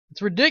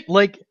It's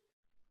ridiculous.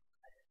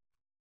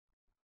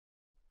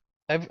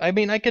 Like, I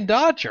mean, I can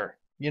dodge her,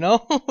 you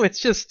know? It's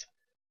just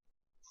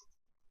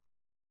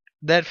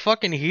that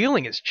fucking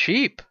healing is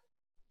cheap.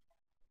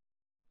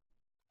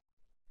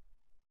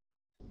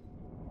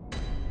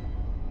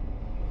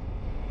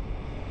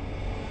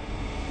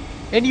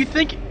 And you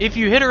think if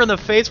you hit her in the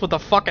face with a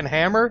fucking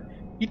hammer,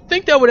 you'd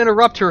think that would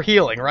interrupt her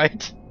healing,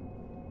 right?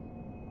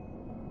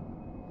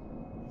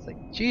 It's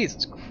like,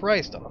 Jesus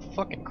Christ on a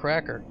fucking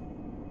cracker.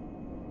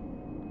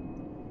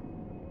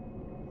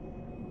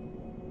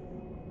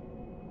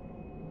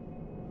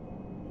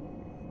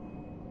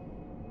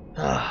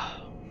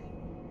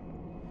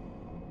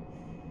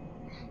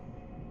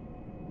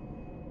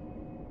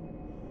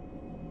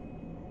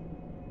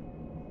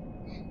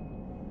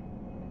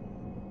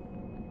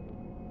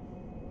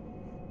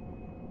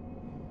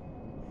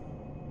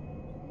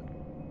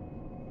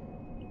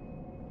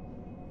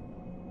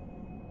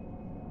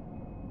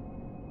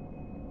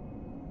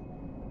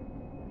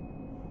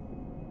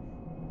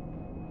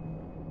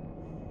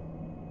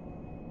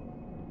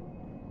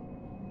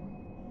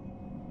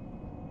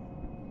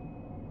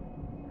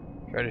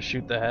 Try to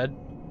shoot the head.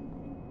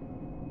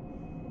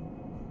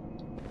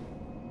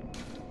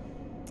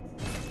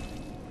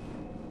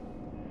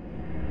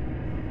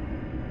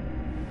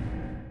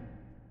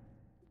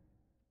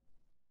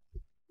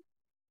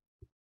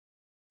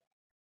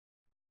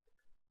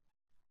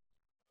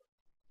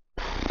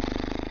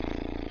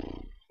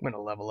 I'm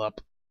gonna level up.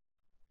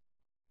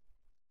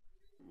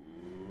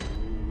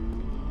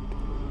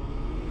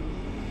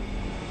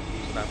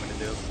 That's what I'm gonna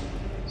do.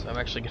 So I'm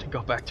actually gonna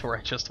go back to where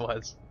I just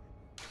was.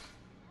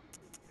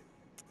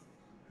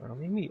 Well,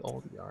 maybe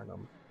old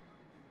Yharnam.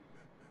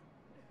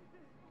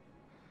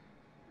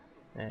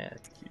 And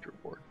huge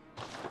report.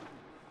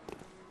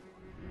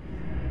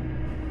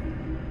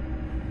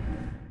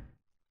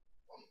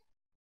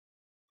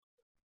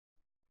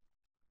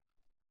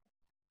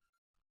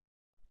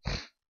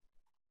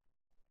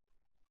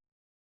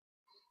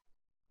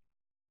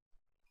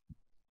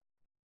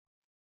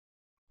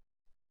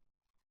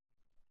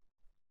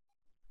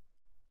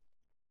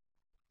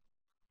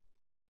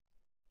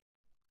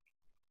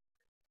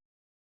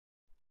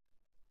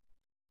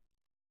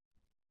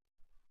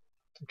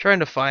 I'm trying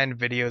to find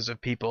videos of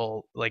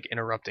people like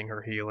interrupting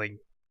her healing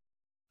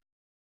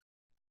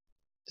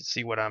to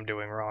see what I'm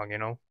doing wrong, you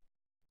know?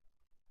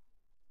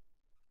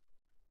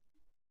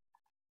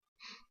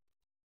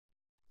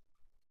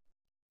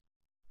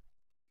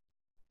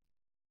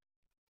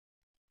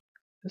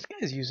 This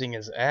guy's using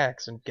his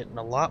axe and getting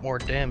a lot more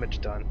damage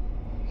done.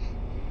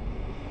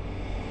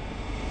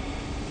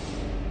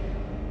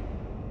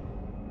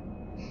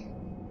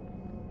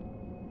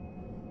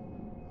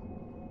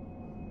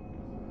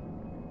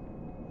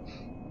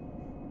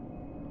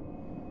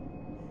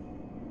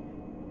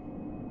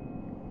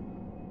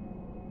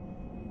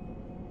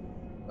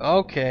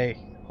 Okay,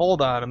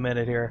 hold on a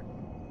minute here.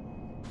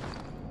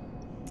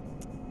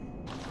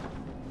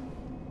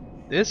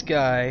 This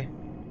guy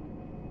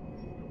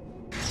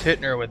is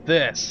hitting her with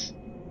this.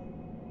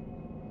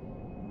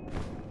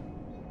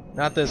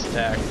 Not this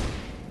attack.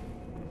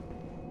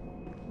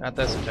 Not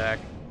this attack.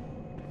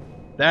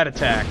 That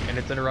attack, and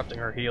it's interrupting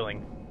her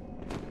healing.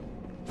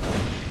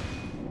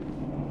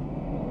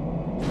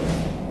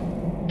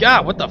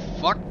 God, what the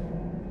fuck?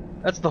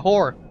 That's the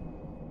whore.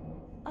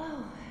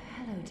 Oh,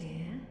 hello,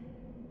 dear.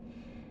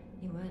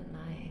 You weren't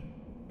lying.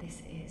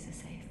 This is a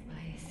safe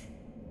place.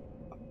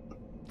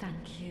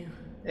 Thank you.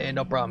 Hey,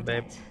 no problem,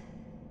 babe.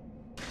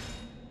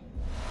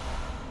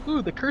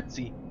 Ooh, the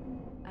curtsy.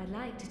 I'd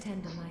like to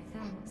tender my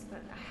thanks,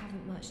 but I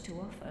haven't much to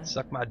offer.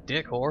 Suck my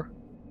dick, whore.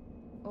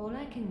 All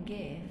I can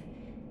give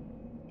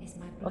is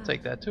my blood. I'll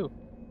take that too.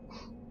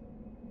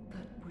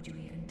 But would you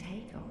even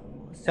take a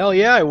horse? Hell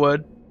yeah, I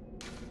would.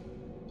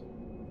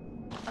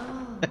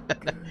 Oh,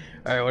 good.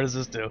 Alright, what does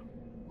this do?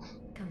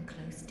 Come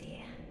close,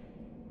 dear.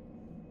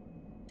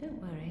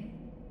 Don't worry.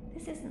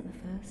 This isn't the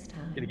first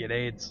time. Gonna get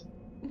AIDS.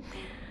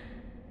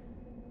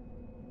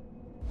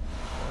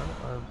 Son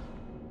of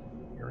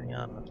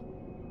Yharnam.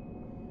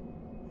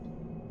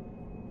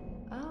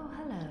 Oh,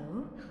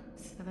 hello.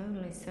 I've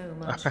only so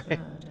much blood. Okay.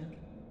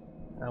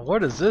 Now,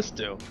 what does this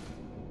do?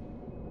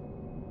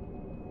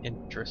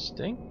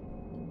 Interesting.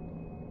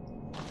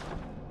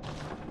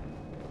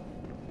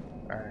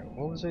 Alright,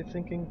 what was I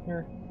thinking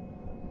here?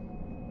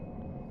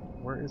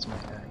 Where is my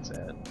axe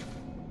at?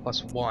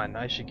 +1.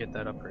 I should get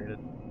that upgraded.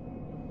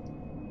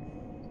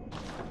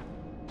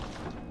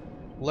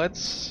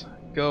 Let's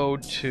go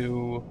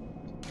to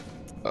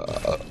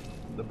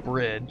the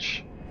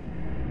bridge.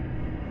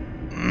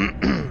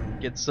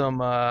 Get some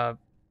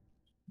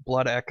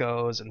blood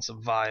echoes and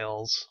some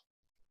vials.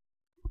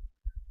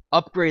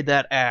 Upgrade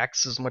that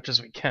axe as much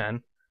as we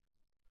can.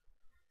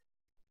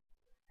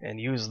 And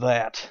use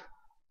that.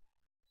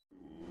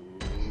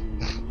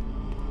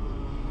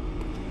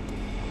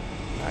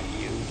 Not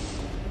you.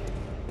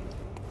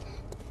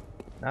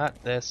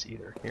 Not this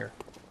either. Here.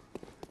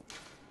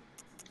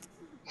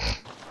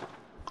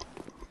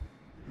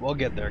 We'll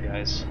get there,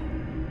 guys.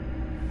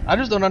 I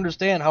just don't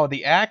understand how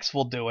the axe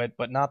will do it,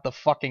 but not the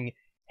fucking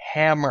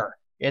hammer.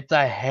 It's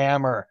a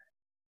hammer.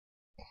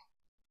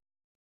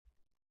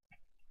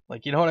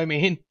 Like, you know what I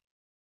mean?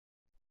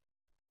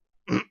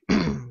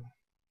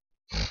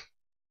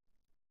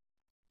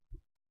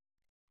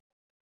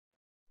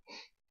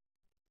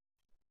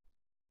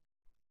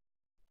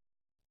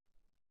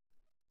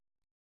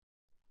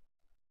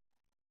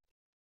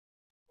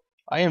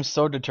 I am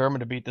so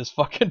determined to beat this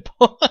fucking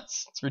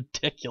boss. It's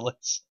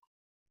ridiculous.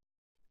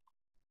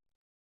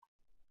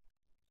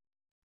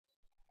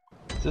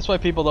 Is this why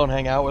people don't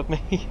hang out with me?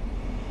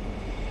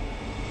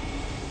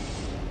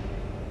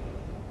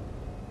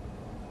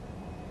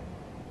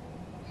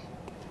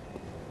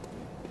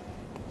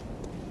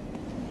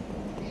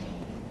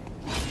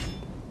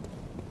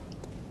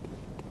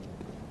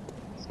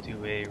 Let's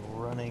do a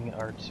running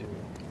R2.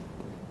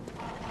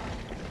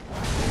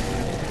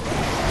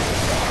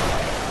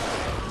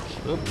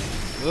 Oop,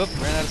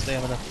 oop, ran out of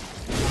stamina.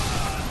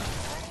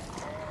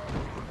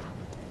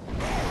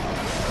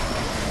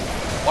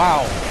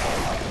 Wow.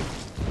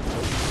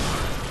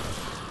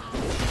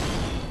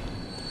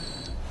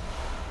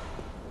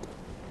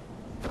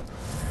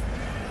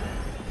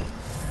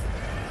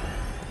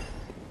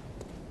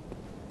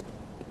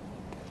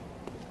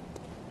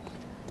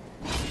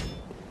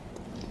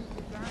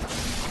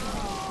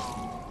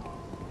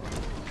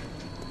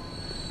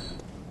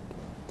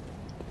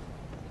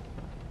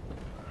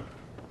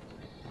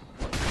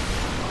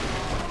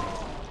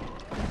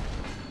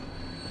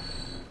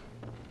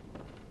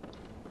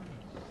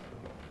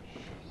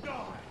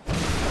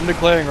 I'm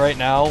declaring right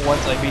now,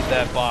 once I beat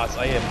that boss,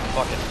 I am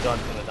fucking done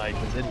for the night,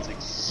 because it is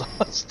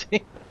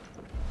exhausting.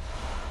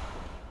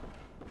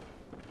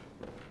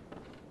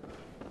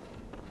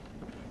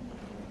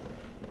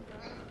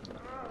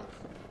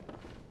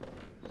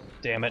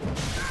 Damn it.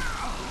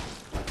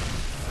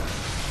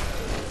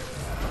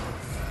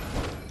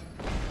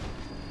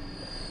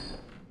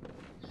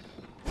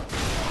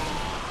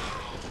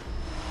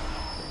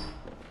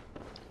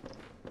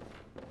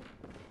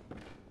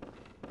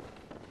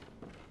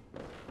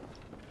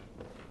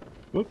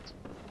 Whoops.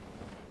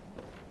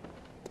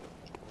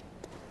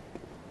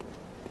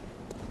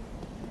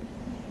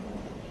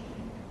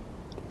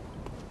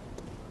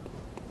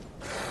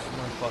 Come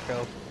on,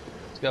 fucko.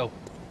 Let's go.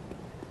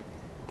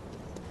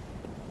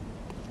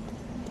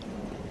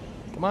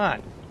 Come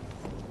on.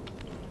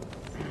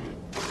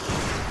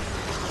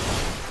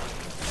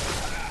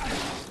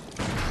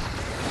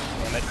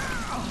 Damn it.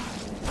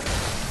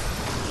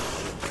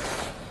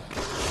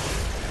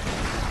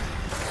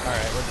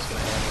 Alright, we're just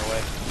gonna hammer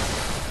away.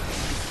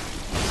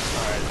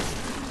 Alright.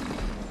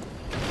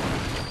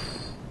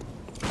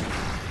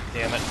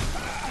 Damn it.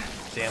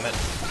 Damn it.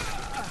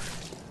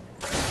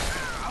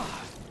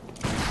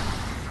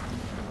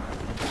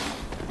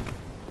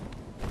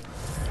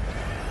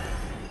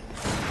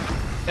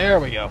 There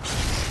we go.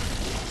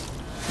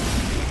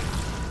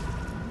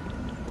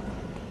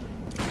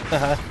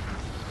 Haha.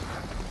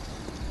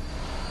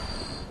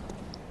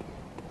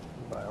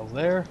 Vials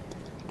there.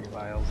 3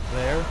 vials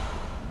there.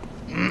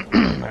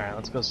 Alright,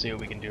 let's go see what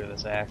we can do with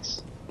this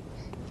axe.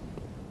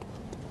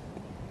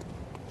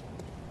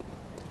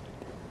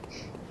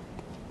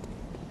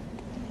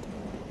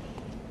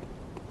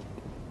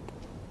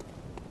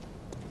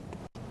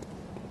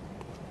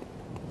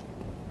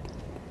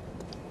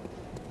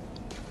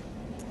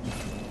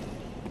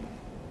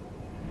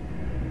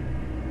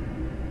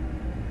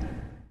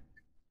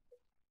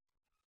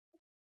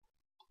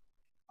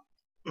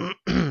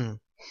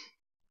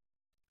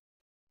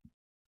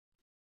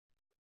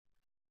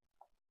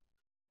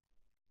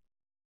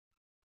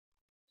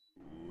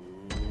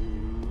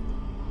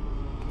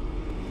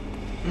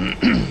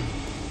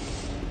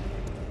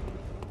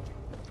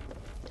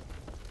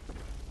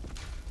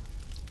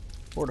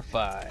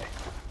 Fortify.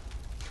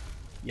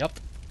 Yup.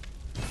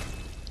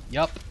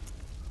 Yup.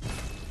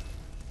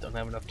 Don't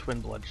have enough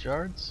twin blood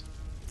shards.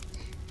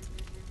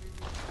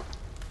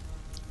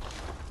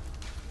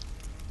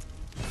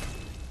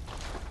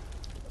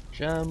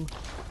 Gem.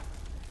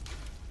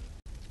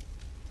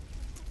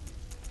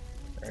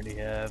 I already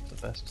have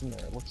the best in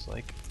there, it looks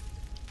like.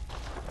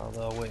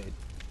 Although, wait.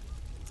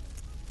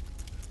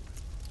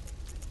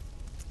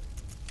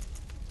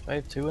 Do I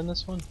have 2 in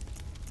this one?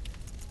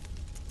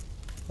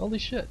 Holy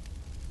shit.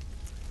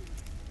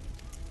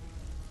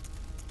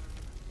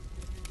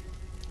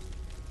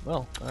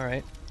 Well,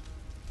 alright.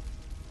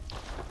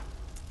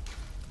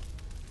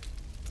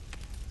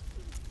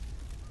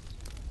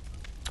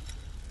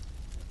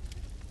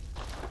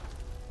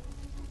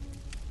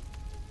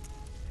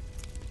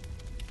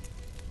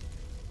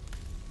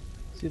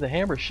 See, the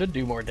hammer should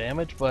do more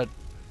damage, but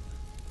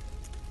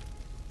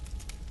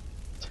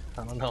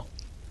I don't know.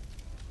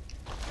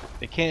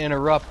 It can't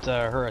interrupt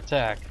her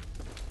attack.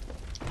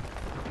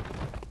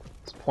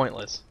 It's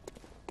pointless.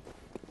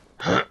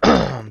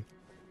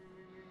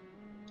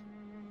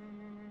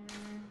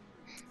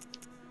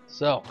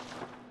 So.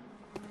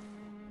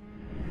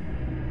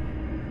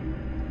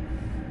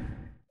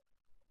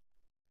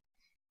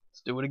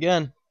 Let's do it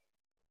again.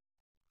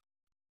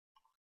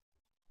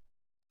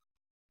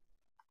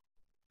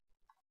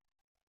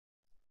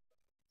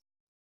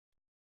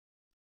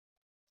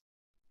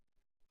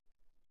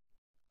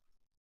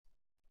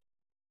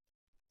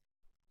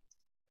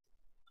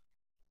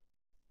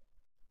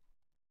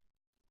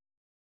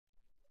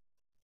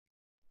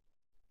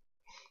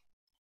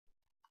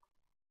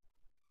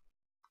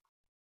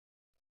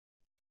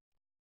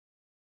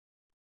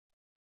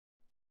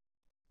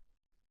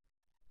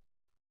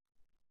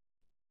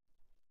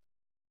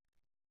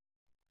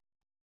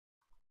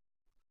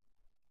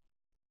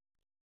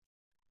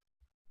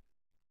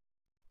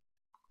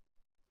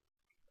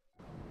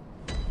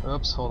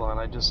 Oops, hold on,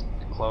 I just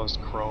closed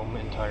Chrome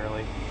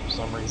entirely for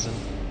some reason.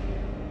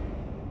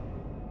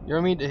 You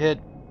ever mean to hit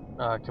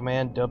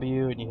Command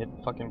W and you hit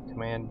fucking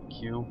Command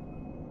Q?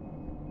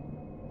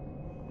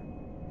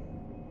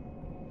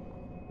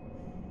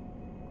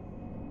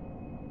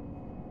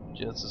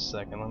 Just a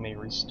second, let me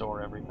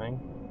restore everything.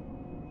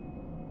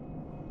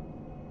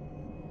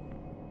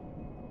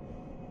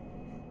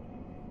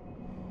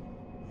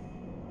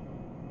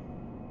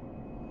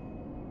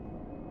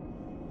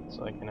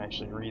 So I can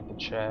actually read the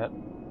chat.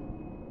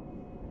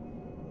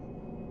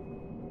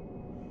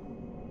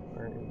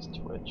 Where is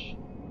Twitch?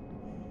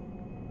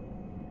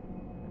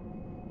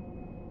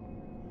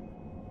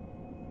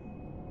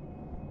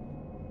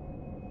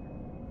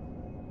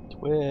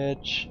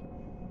 Twitch,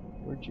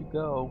 where'd you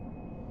go?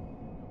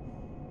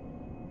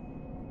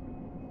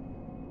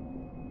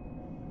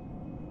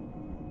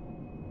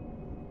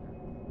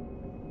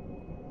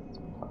 Let's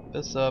pop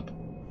this up.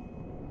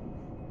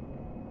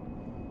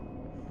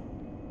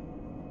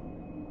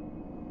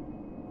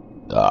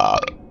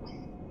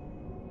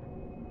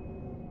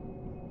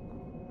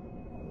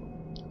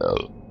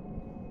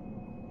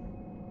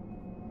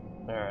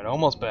 Alright,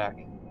 almost back.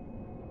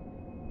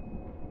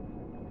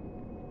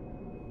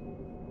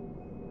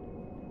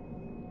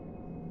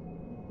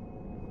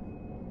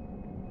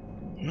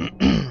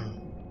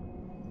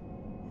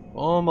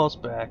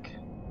 Almost back.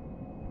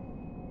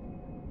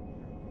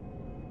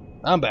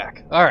 I'm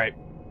back. Alright.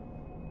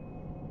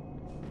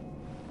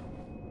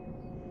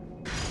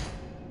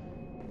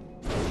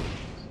 So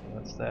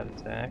that's that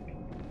attack.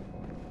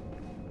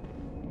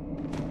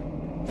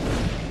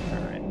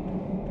 Alright.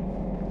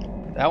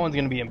 That one's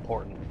gonna be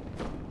important.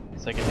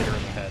 So I can hit her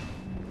in the head.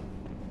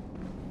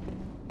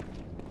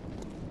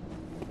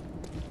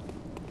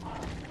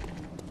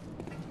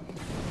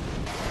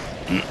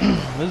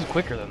 This is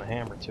quicker than the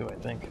hammer too, I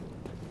think.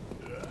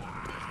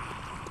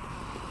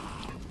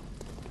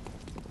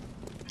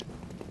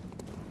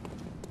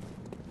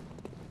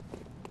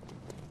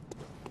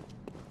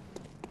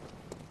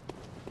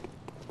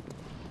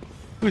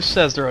 Who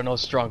says there are no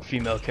strong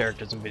female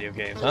characters in video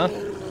games, huh?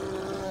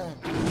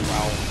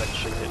 Wow, that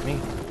shit hit me.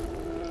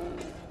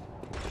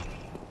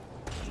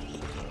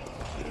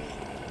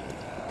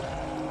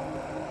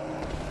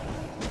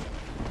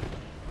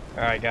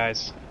 Alright,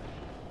 guys.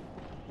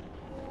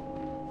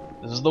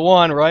 This is the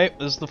one, right?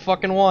 This is the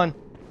fucking one.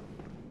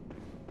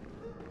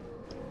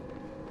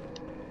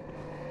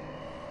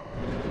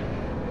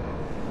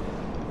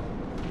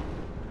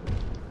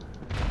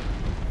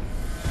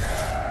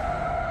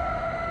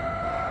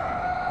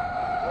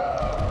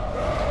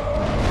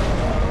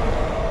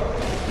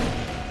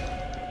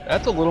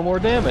 That's a little more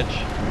damage.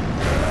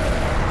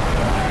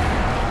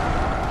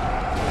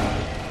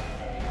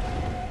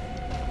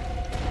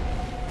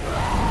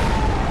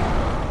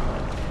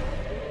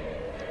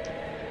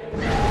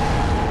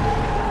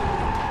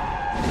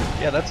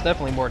 Yeah, that's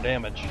definitely more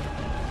damage.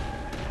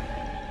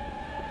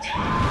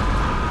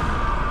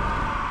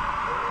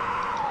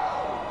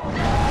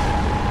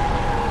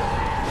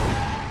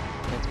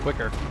 It's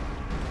quicker.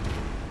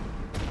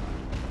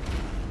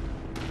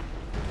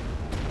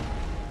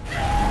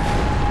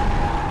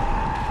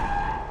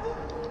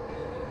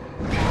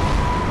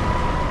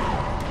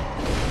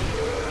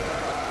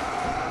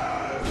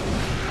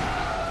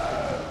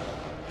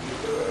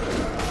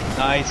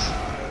 Nice.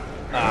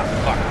 Ah,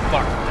 fuck.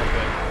 Not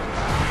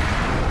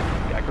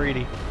good. Got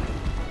greedy.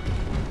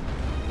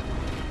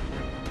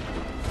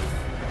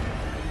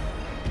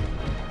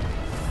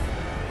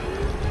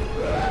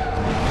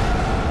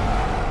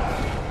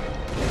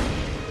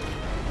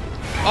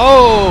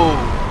 Oh!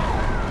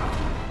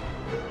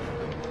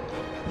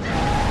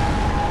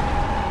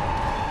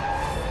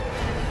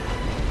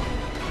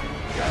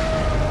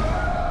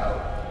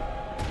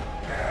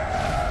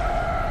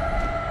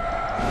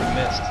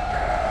 Missed.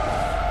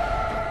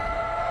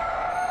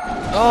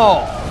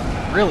 Oh,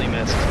 really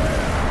missed.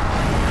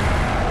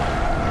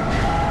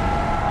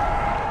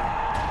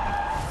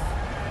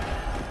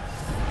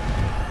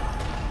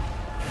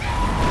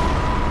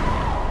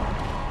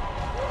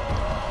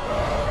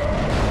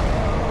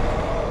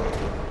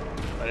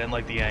 I didn't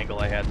like the angle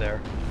I had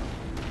there.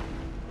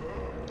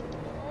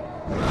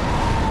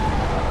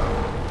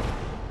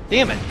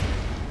 Damn it.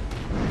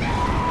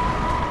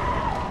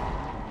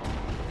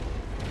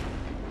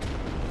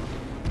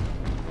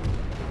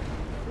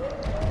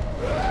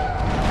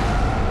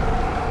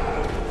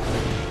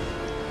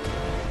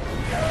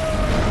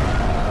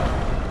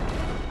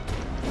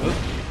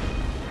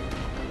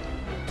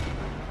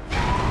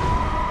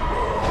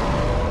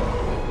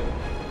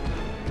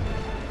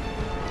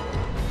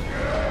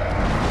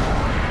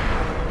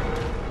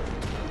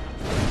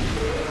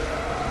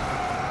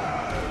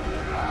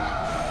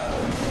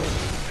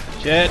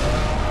 Shit. Alright,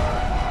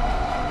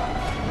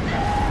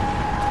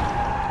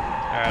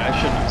 I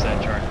shouldn't use that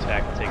charge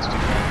attack, it takes too long.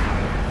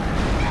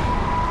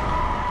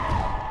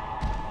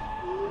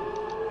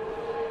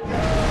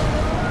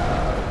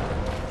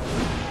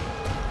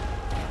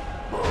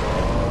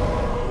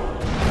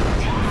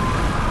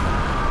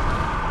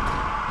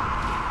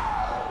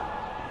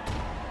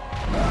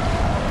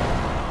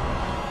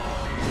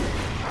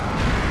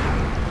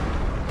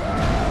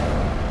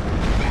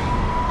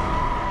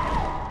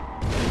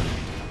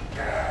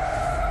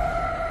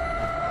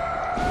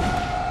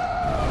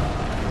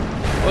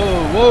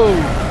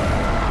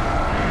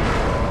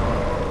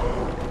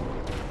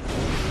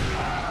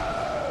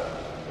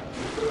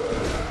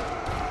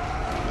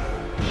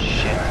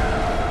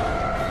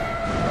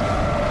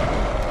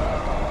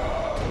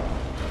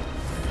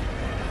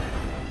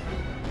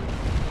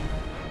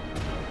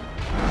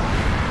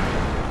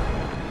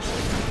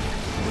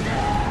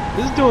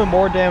 This is doing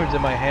more damage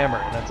than my hammer,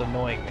 and that's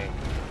annoying me.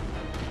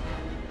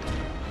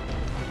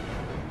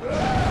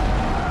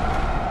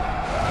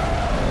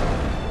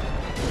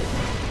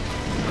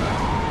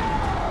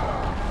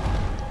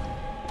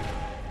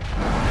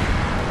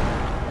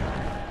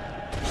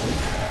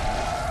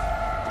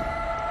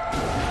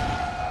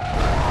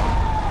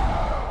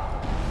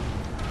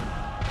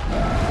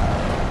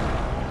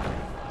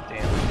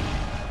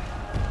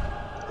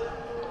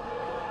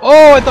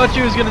 Oh, I thought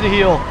she was gonna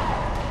heal.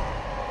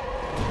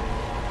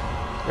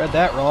 Read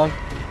that wrong.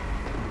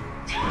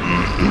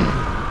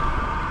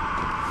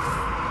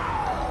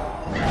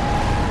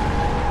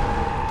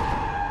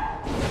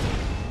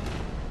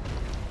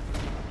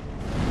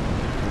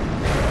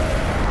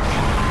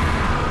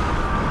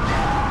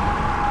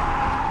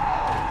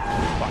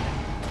 Fuck.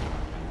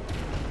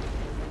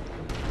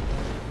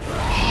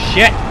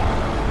 Shit.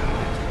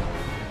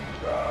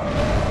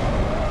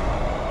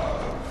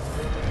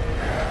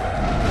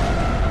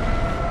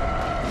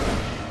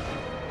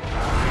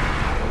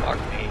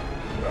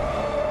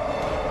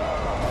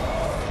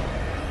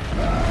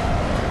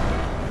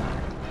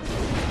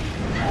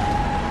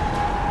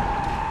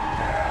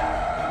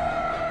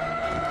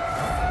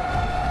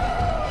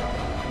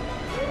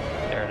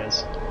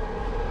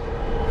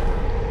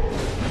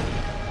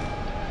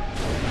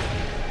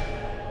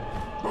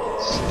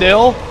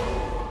 Still?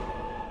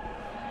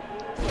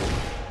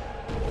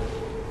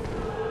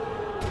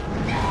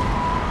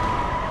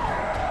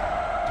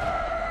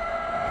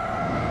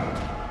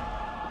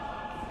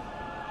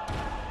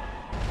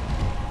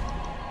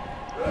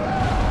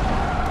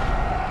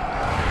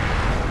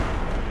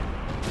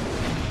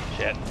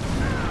 Shit.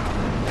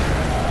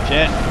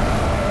 Shit.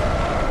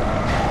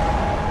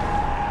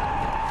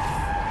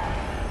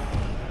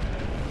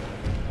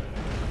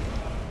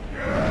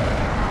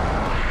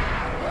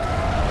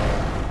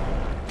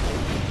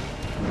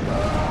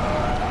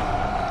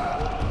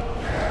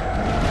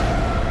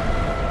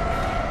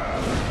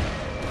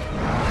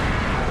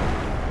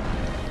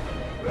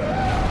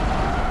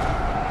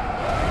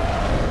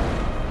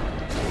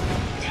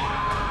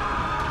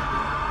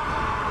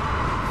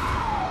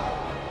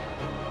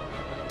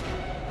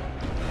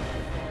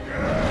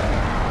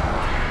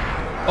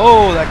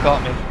 Oh, that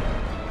caught me.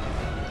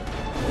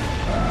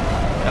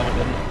 That one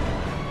didn't.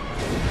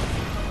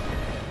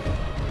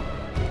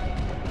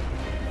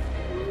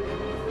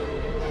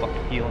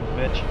 Fucking healing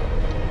bitch.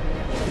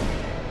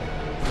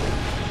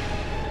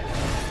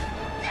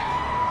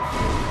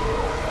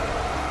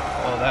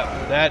 Oh,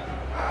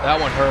 that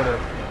one hurt her.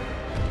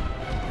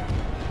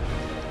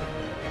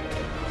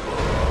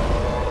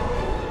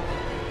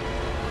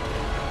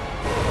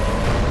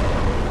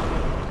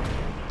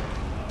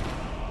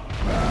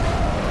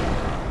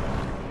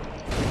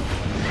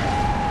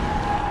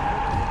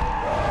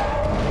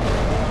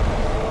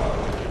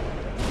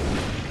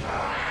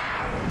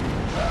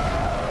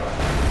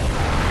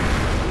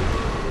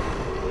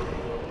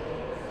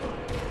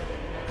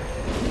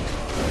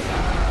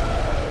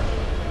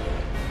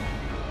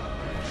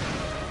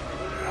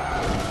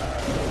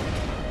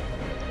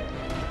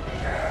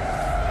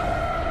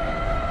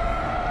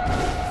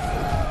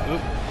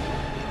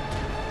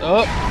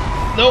 Oh,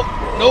 nope,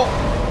 nope.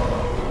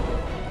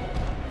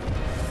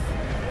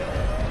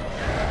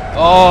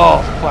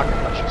 Oh, fuck, I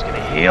thought she was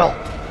gonna heal.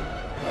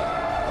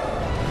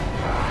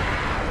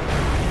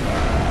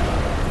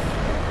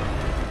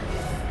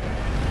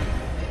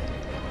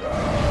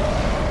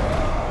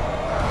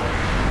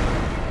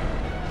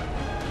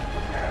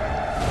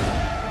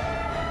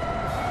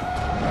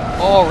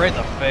 Oh, right in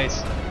the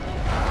face.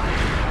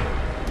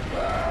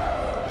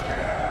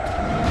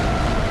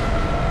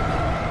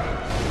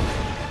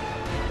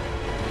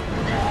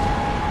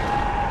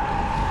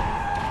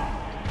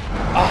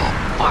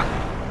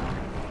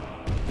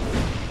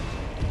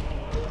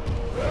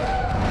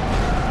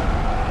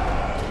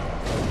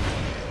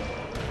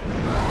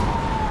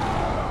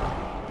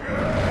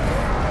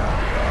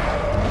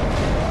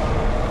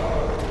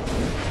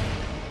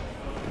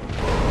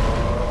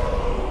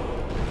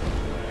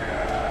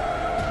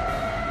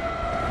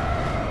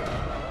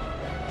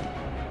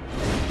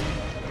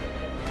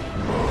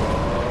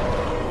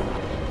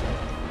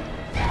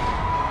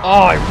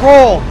 Oh, I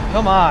rolled!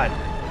 Come on!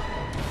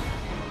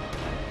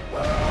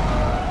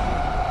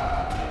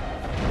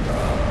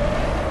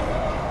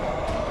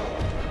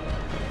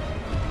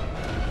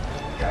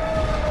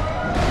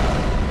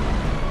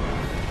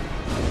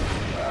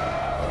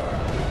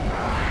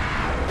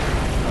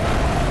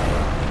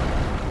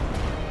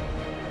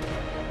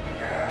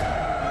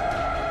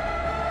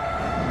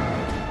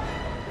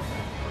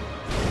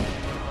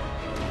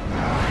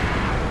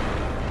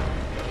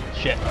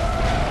 Shit.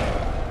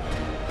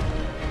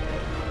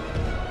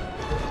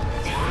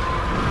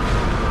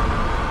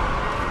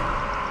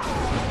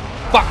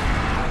 Fuck!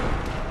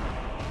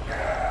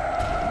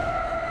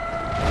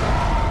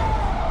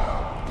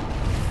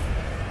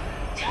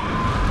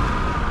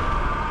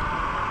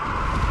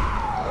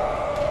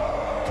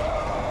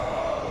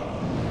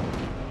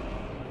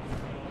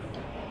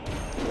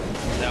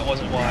 That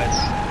wasn't wise.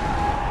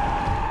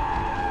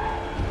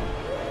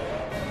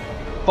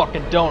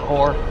 Fucking don't,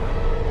 whore.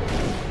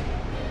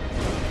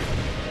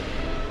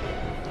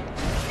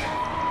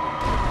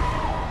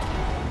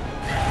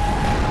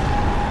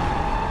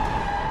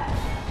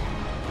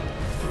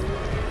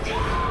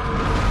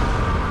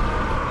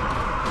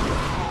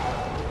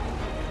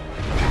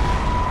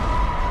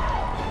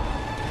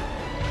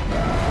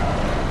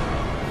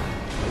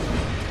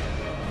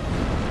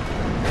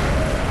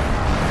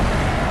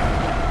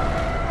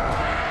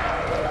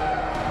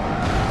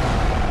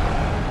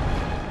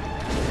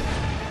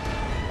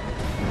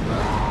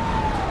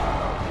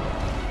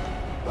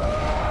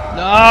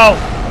 No!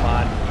 Come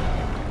on.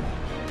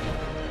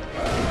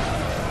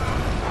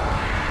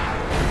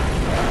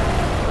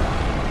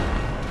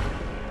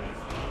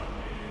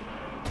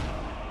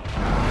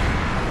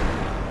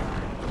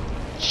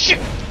 Shit!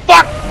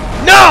 Fuck!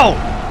 No!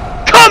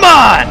 Come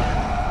on!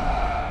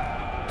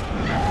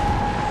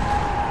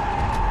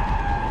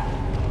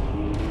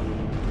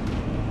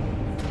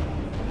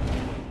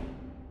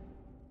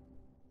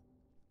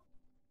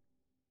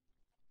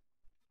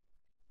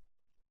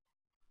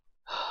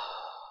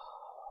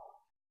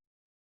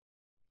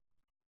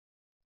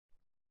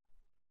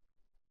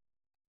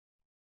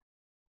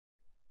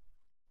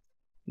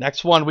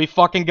 Next one, we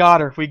fucking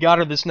got her. We got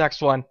her this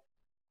next one.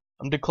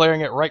 I'm declaring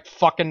it right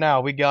fucking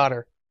now. We got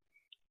her.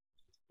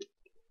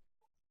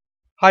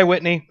 Hi,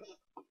 Whitney.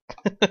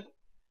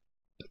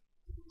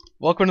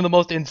 Welcome to the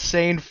most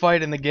insane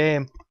fight in the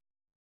game.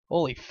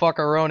 Holy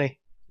fuckaroni.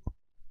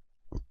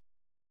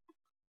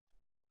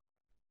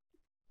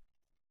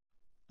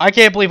 I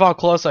can't believe how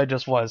close I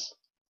just was.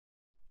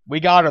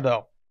 We got her,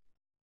 though.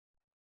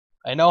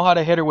 I know how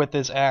to hit her with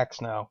this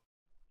axe now.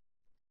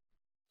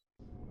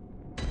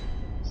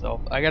 So,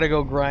 I gotta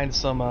go grind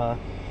some,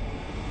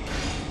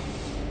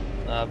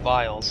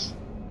 vials.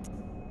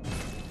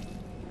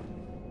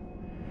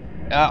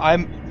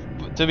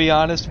 To be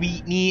honest,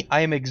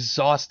 I am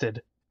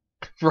exhausted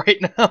right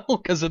now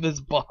because of this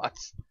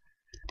boss.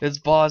 This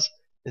boss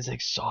is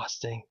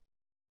exhausting.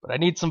 But I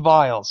need some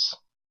vials.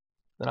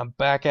 Then I'm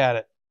back at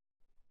it.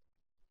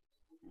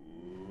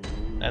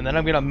 And then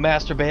I'm gonna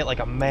masturbate like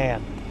a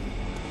man.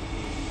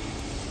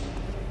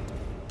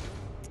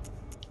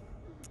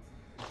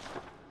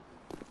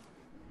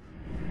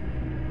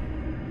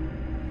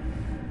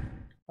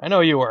 I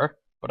know you were,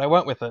 but I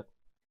went with it.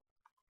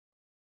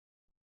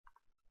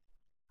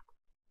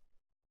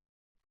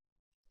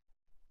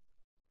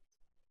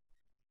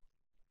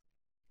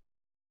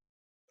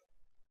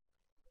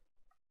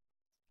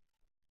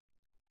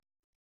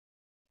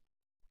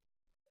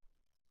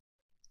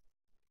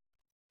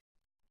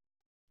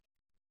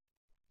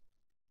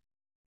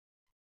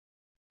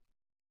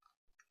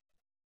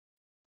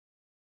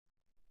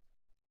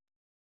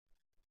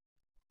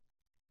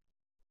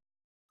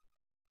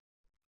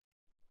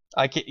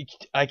 I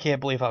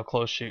can't believe how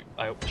close she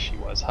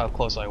was. How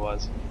close I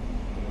was.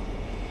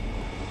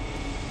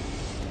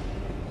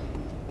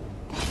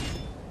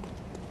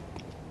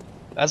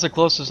 That's the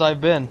closest I've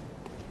been.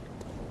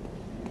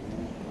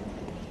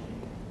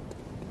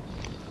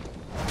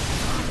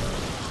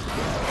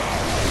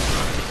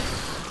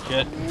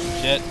 Shit,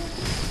 shit.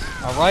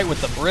 Alright with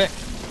the brick.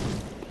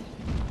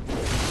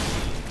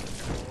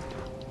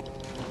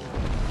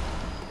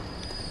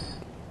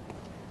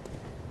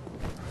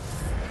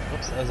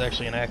 Oops, that was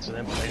actually an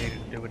accident, but I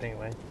needed to do it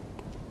anyway.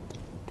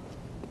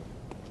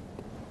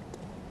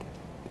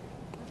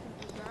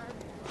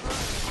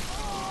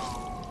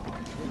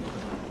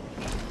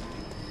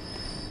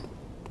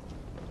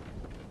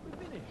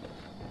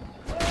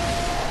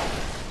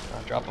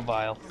 Drop a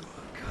vial.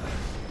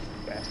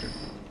 Bastard.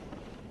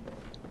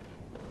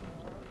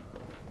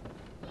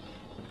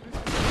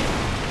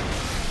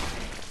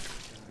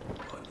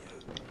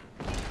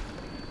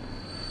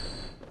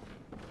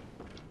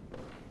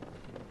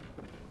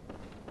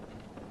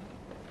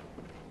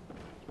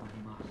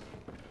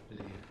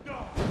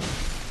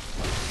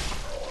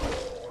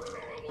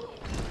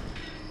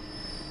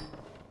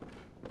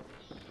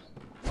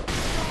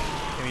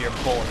 Give me your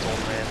bullets, old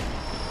man.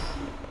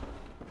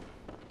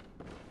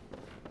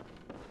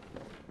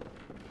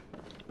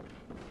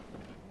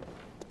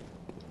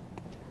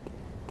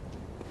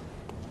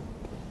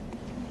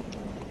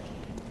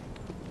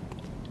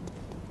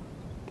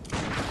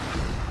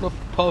 Whoop,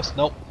 post.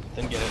 Nope,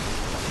 didn't get it.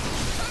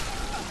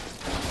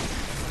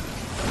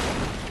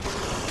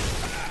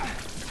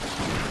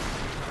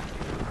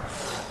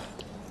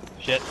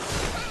 Shit.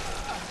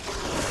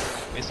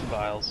 Wasting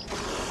vials.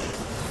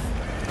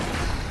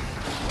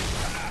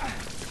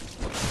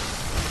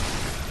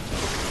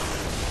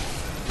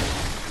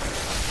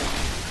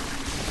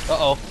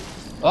 Uh-oh.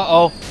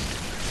 Uh-oh.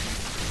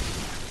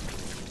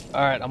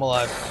 Alright, I'm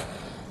alive.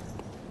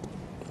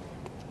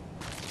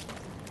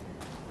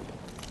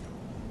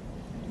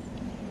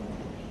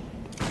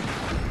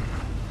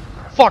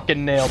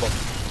 Fucking nailed him.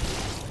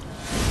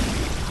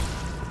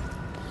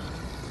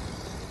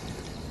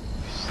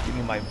 Just give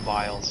me my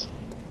vials.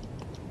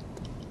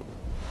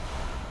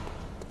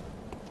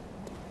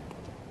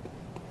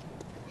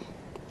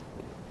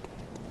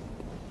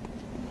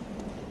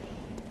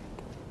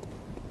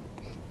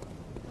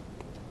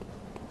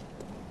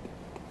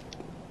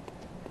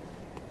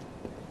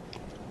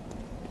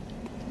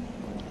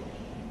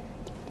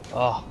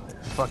 Oh,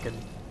 fucking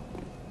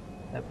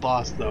that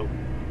boss though.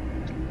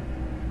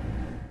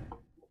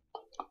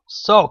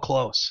 So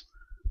close.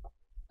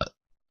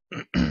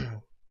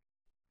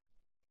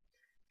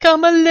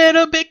 Come a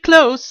little bit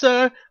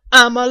closer.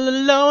 I'm all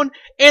alone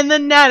and the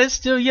night is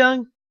still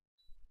young.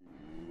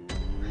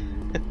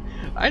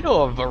 I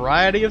know a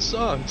variety of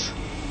songs.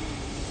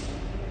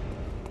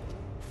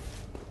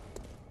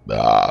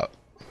 Ah.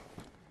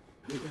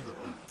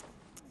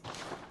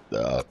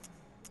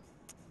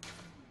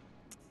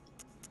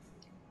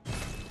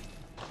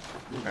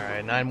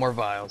 Alright, 9 more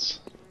vials.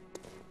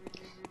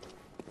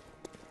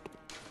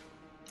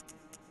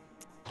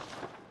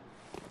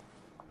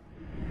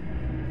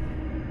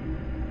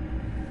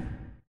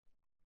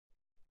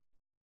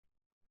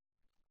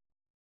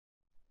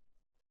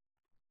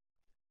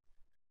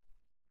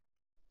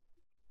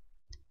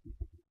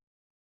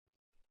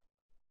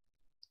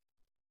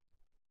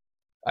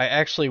 I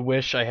actually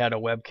wish I had a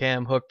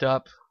webcam hooked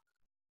up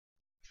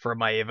for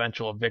my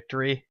eventual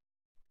victory.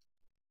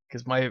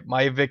 Because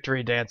my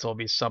victory dance will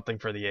be something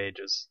for the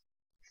ages.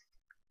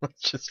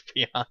 Let's just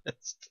be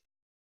honest.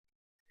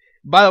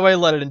 By the way,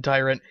 Lenin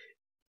Tyrant,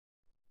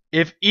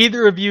 if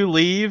either of you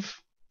leave,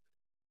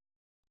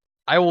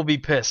 I will be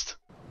pissed.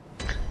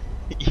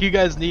 You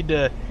guys need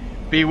to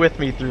be with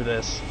me through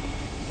this.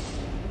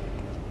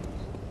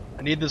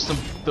 I need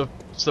the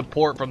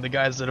support from the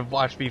guys that have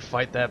watched me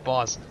fight that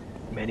boss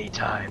many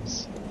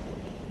times.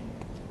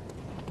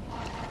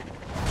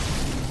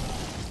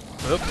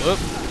 Whoop, whoop.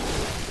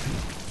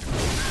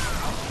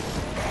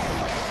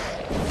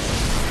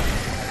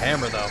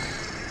 Hammer though.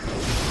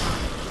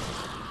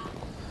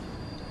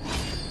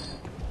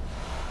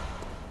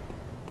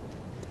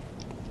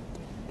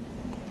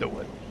 Do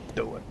it.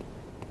 Do it.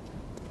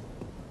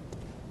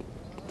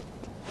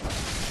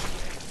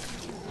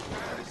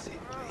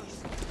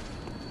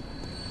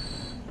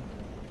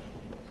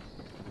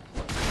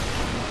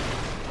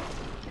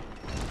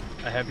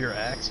 I have your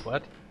axe,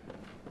 what?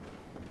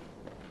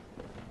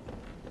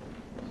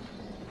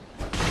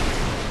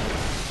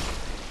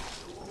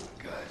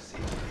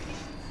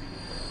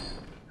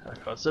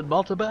 I said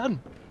multi-ban.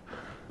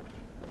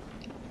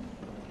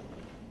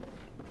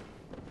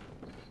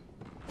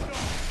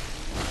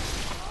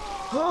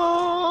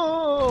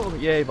 Oh!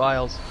 Yay,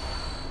 vials.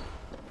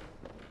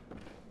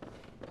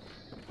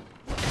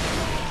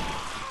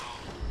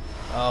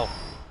 Oh.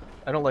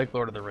 I don't like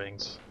Lord of the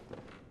Rings.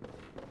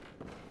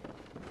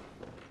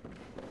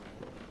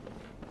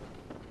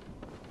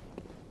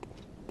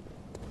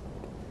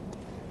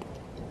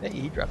 Hey,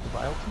 he dropped a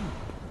vial too.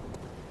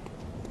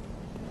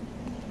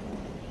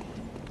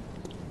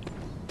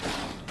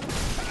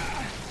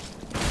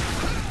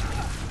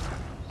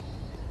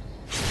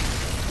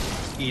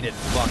 Eat it,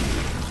 fuck.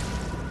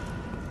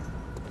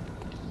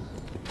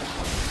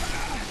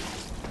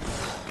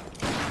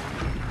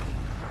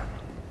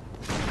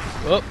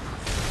 Whoop.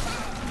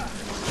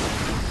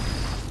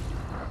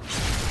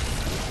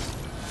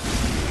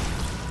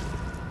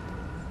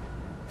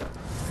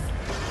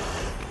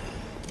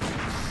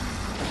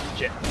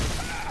 Shit.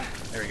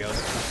 There he goes.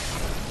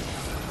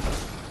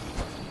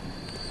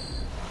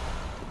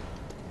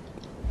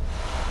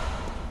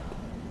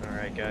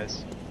 Alright,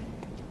 guys.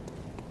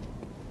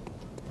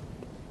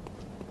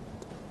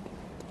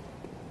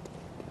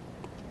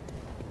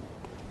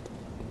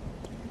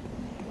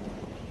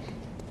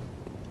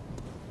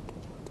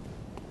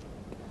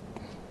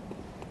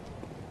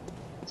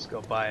 Let's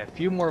go buy a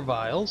few more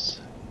vials.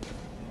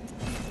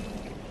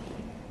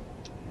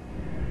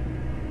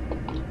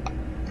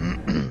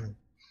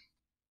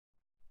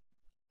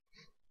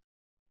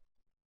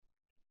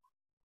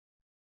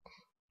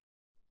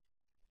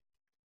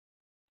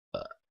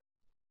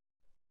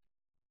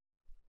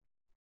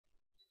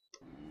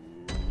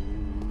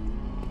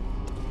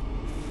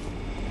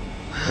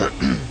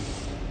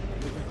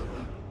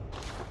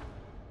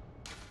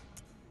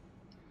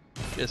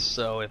 Just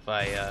so if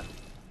I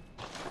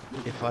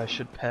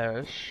should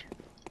perish,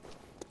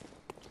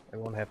 I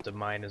won't have to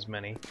mine as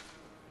many.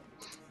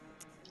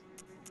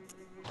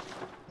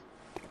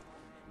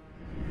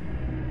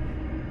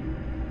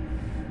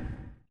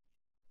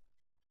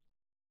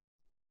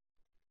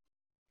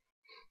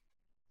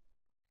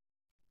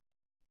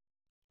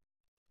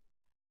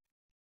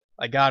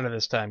 I got it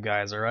this time,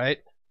 guys, alright?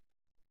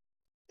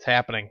 It's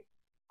happening.